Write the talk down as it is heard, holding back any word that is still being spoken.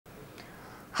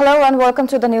Hello and welcome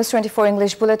to the News24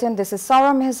 English Bulletin. This is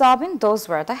Sarah Mehzabin. Those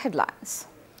were the headlines.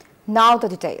 Now the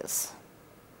details.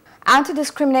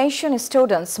 Anti-discrimination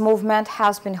students movement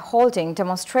has been holding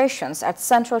demonstrations at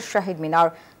Central Shahid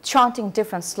Minar, chanting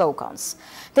different slogans.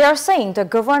 They are saying the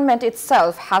government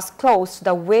itself has closed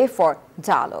the way for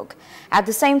dialogue. At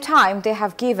the same time, they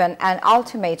have given an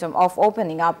ultimatum of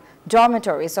opening up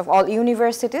dormitories of all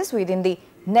universities within the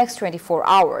next 24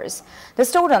 hours. The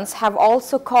students have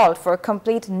also called for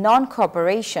complete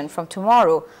non-cooperation from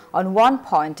tomorrow on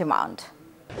one-point demand.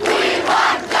 We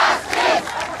want justice!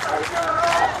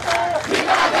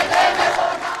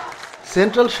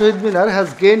 Central Shahid Minar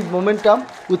has gained momentum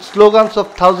with slogans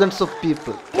of thousands of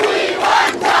people. We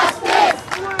want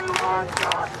justice! We want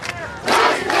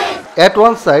justice! At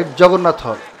one side, Jagannath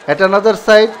Hall. At another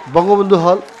side, Bangabandhu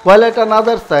Hall. While at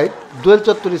another side, Duel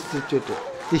Chattur is situated.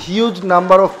 A huge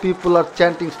number of people are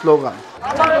chanting slogans.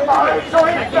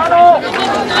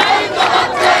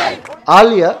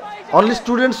 Earlier, only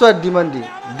students were demanding.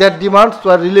 Their demands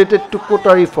were related to quota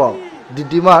reform. The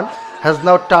demand has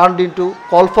now turned into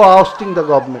call for ousting the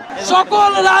government.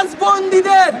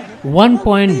 One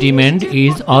point demand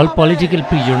is all political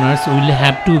prisoners will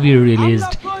have to be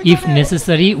released. If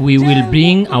necessary, we will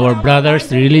bring our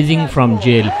brothers releasing from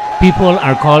jail. People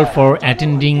are called for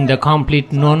attending the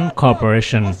complete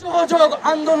non-cooperation.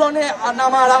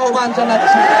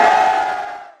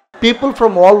 People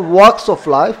from all walks of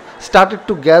life started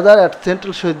to gather at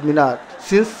Central Shahid Minar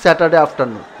since Saturday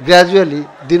afternoon. Gradually,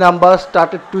 the numbers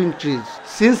started to increase.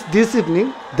 Since this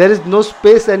evening, there is no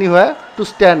space anywhere to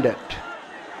stand at.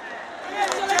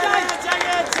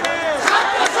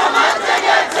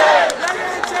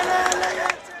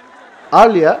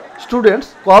 Earlier,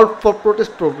 students called for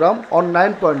protest program on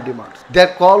 9-point demands. Their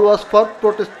call was for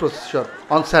protest procession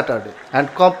on Saturday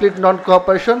and complete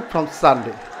non-cooperation from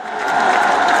Sunday.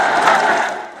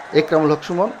 Ekramul Haq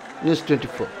Suman,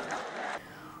 News24.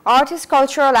 Artists,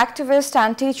 cultural activists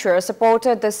and teachers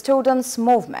supported the students'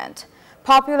 movement.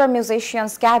 Popular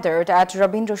musicians gathered at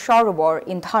Rabindra Sarovar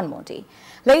in Dhanmondi.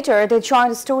 Later, they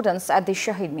joined students at the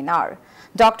Shahid Minar.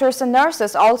 Doctors and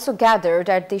nurses also gathered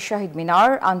at the Shahid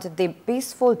Minar under the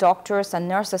Peaceful Doctors and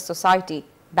Nurses Society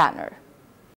banner.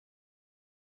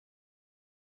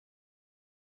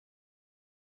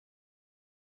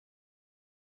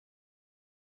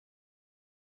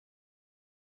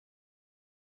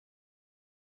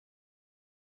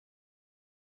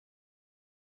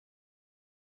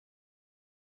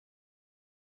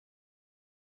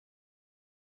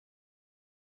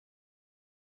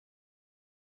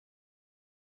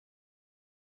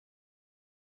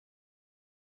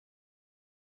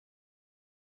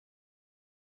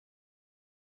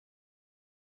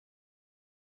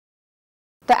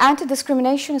 The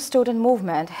anti-discrimination student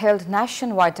movement held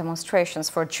nationwide demonstrations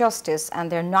for justice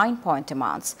and their 9-point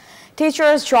demands.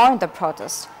 Teachers joined the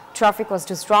protest. Traffic was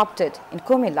disrupted. In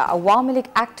Kumilla, a Awami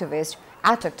League activist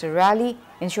attacked a rally,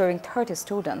 injuring 30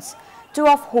 students, 2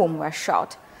 of whom were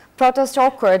shot. Protests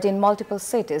occurred in multiple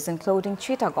cities, including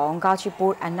Chittagong,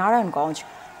 Gazipur and Narayanganj,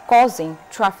 causing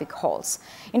traffic halts.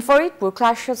 In Faridpur,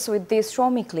 clashes with the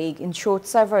Shramik League injured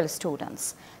several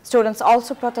students. Students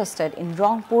also protested in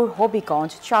Rangpur,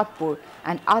 Hobiganj, Chatpur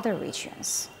and other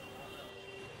regions.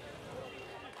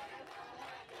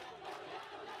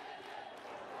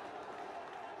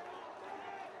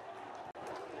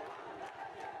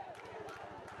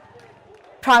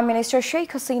 Prime Minister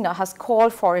Sheikh Hasina has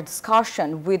called for a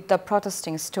discussion with the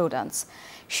protesting students.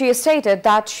 She stated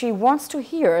that she wants to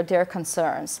hear their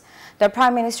concerns. The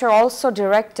Prime Minister also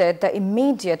directed the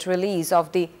immediate release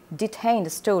of the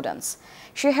detained students.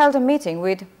 She held a meeting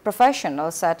with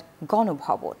professionals at Ganu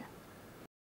Bhavan.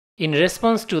 In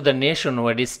response to the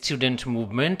nationwide student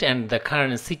movement and the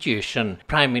current situation,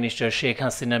 Prime Minister Sheikh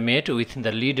Hasina met with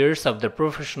the leaders of the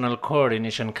Professional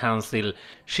Coordination Council.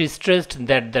 She stressed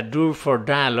that the door for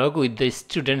dialogue with the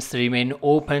students remain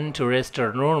open to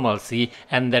restore normalcy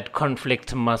and that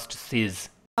conflict must cease.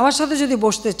 আমার সাথে যদি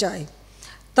বসতে চায়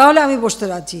তাহলে আমি বসতে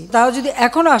রাজি। তারা যদি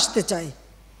এখনো আসতে চায়,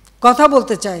 কথা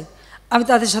বলতে চায়, আমি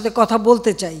তাদের সাথে কথা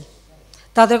বলতে চাই,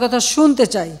 তাদের কথা শুনতে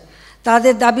চাই,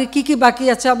 তাদের দাবি কি বাকি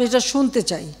আছে আমি এটা শুনতে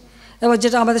চাই এবং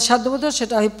যেটা আমাদের সাধ্যমতো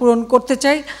সেটা আমি পূরণ করতে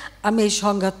চাই। আমি এই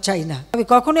সংঘাত চাই না। আমি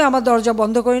কখনোই আমার দরজা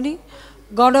বন্ধ করিনি।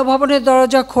 গণভবনের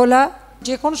দরজা খোলা,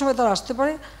 যে কোনো সময় তারা আসতে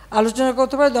পারে, আলোচনা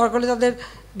করতে পারে, দরকার হলে তাদের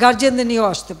গার্জিয়ানদের নিয়েও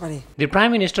আসতে পারে। The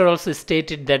Prime Minister also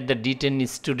stated that the detained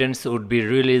students would be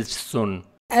released soon.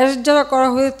 Arrest যারা করা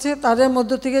হয়েছে তাদের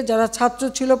মধ্য থেকে যারা ছাত্র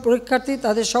ছিল, পরীক্ষার্থী,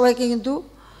 তাদের সবাইকে কিন্তু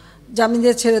জামিন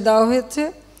দিয়ে ছেড়ে দেওয়া হয়েছে।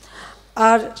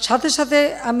 আর সাথে সাথে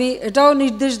আমি এটাও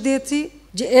নির্দেশ দিয়েছি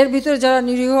যে এর ভিতরে যারা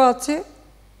নিরীহ আছে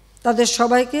তাদের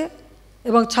সবাইকে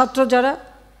এবং ছাত্র যারা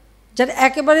যারা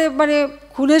একেবারে মানে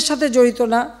খুনের সাথে জড়িত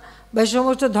না বা এই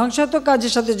সমস্ত ধ্বংসাত্মক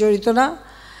কাজের সাথে জড়িত না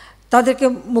তাদেরকে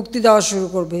মুক্তি দেওয়া শুরু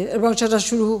করবে এবং সেটা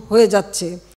শুরু হয়ে যাচ্ছে।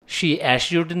 She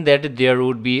assured that there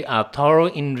would be a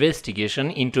thorough investigation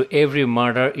into every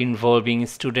murder involving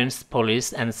students, police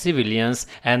and civilians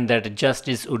and that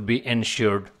justice would be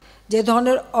ensured. যে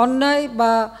ধরনের অন্যায়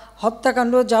বা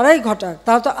হত্যাকাণ্ড যারাই ঘটাক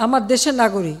তারা তো আমার দেশের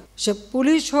নাগরিক, সে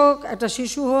পুলিশ হোক, একটা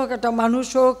শিশু হোক, একটা মানুষ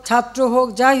হোক, ছাত্র হোক,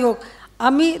 যাই হোক,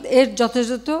 আমি এর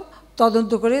যথাযথ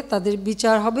তদন্ত করে তাদের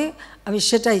বিচার হবে, আমি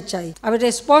সেটাই চাই। আমি এটা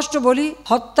স্পষ্ট বলি,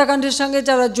 হত্যাকাণ্ডের সঙ্গে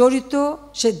যারা জড়িত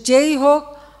সে যেই হোক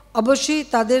অবশ্যই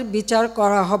তাদের বিচার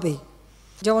করা হবে।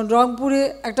 যেমন রংপুরে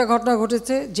একটা ঘটনা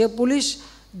ঘটেছে, যে পুলিশ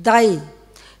দায়ী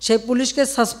সেই পুলিশকে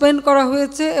সাসপেন্ড করা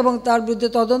হয়েছে এবং তার বিরুদ্ধে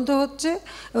তদন্ত হচ্ছে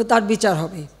এবং তার বিচার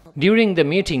হবে। During the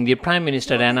meeting, the Prime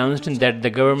Minister announced that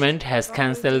the government has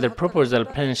cancelled the proposal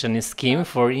pension scheme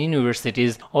for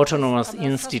universities, autonomous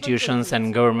institutions and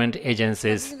government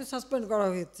agencies.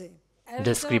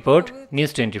 Desk report,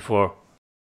 News24.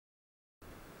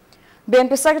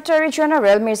 BNP Secretary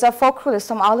General Mirza Fakhrul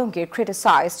Islam Alamgir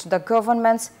criticized the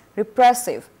government's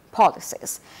repressive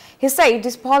policies. He said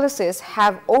these policies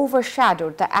have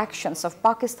overshadowed the actions of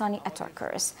Pakistani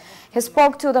attackers. He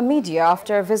spoke to the media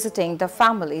after visiting the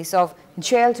families of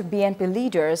jailed BNP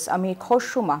leaders Amir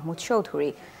Khosrow Mahmood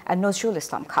Chowdhury and Nazrul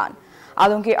Islam Khan.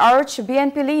 Alamgir urged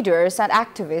BNP leaders and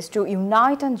activists to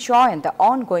unite and join the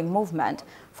ongoing movement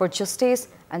for justice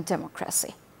and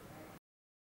democracy.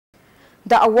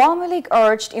 The Awami League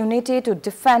urged unity to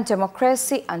defend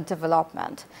democracy and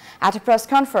development. At a press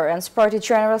conference, Party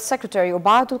General Secretary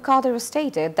Obaidul Qadir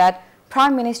stated that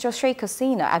Prime Minister Sheikh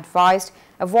Hasina advised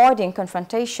avoiding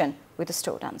confrontation with the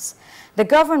students. The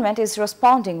government is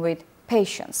responding with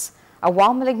patience.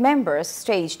 Awami League members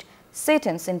staged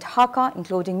sit-ins in Dhaka,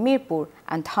 including Mirpur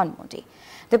and Dhanmondi.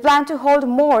 They plan to hold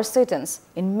more sit-ins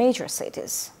in major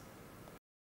cities.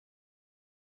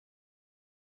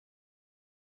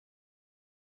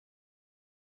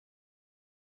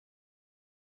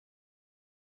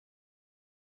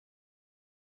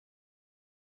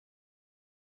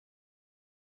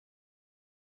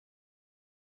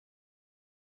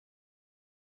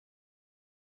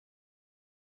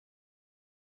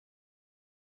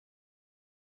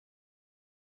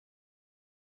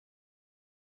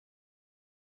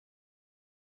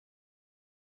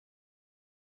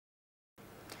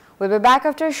 We'll be back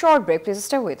after a short break. Please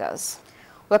stay with us.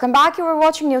 Welcome back. You are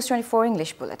watching News24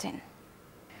 English Bulletin.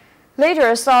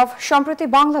 Leaders of Sampriti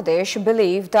Bangladesh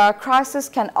believe the crisis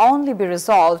can only be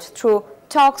resolved through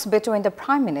talks between the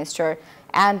Prime Minister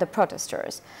and the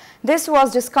protesters. This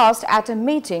was discussed at a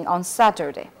meeting on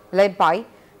Saturday, led by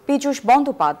Piyush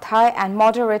Bandyopadhyay and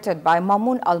moderated by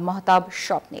Mamun Al-Mahtab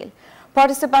Shopnil.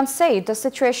 Participants say the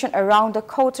situation around the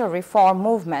quota reform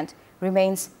movement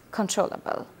remains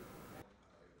controllable.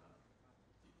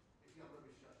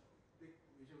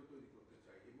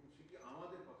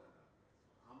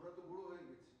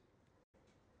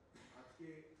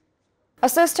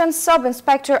 Assistant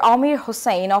Sub-Inspector Amir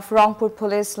Hussain of Rangpur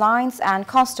Police Lines and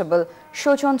Constable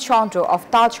Shojan Chandra of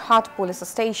Taj Hat Police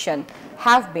Station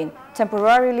have been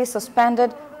temporarily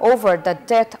suspended over the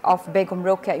death of Begum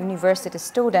Rokeya University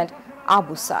student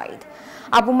Abu Said.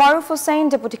 Abu Maruf Hussain,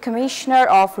 Deputy Commissioner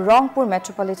of Rangpur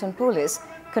Metropolitan Police,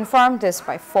 confirmed this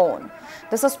by phone.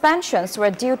 The suspensions were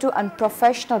due to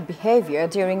unprofessional behavior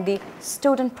during the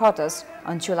student protest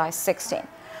on July 16.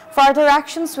 Further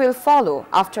actions will follow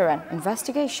after an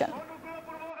investigation.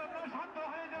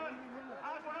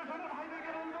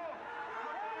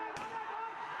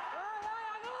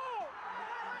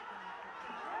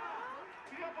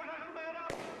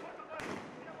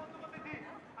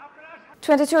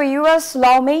 US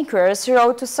lawmakers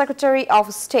wrote to Secretary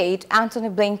of State Antony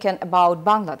Blinken about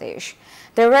Bangladesh.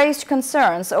 They raised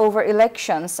concerns over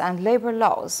elections and labor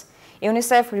laws.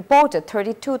 UNICEF reported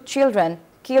 32 children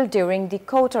killed during the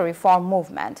quota reform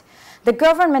movement. The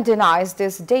government denies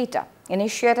this data,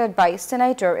 initiated by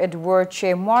Senator Edward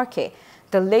J. Markey.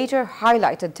 The latter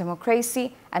highlighted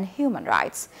democracy and human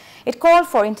rights. It called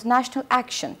for international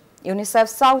action.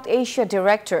 UNICEF's South Asia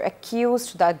director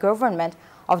accused the government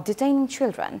of detaining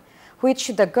children, which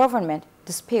the government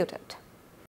disputed.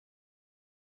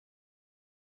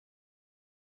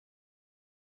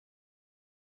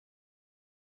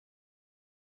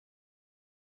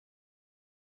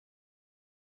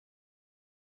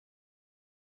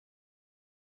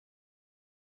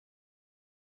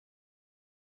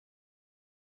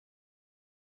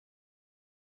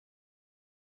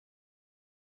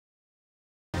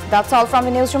 That's all from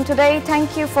the newsroom today.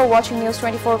 Thank you for watching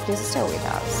News24. Please stay with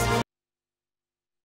us.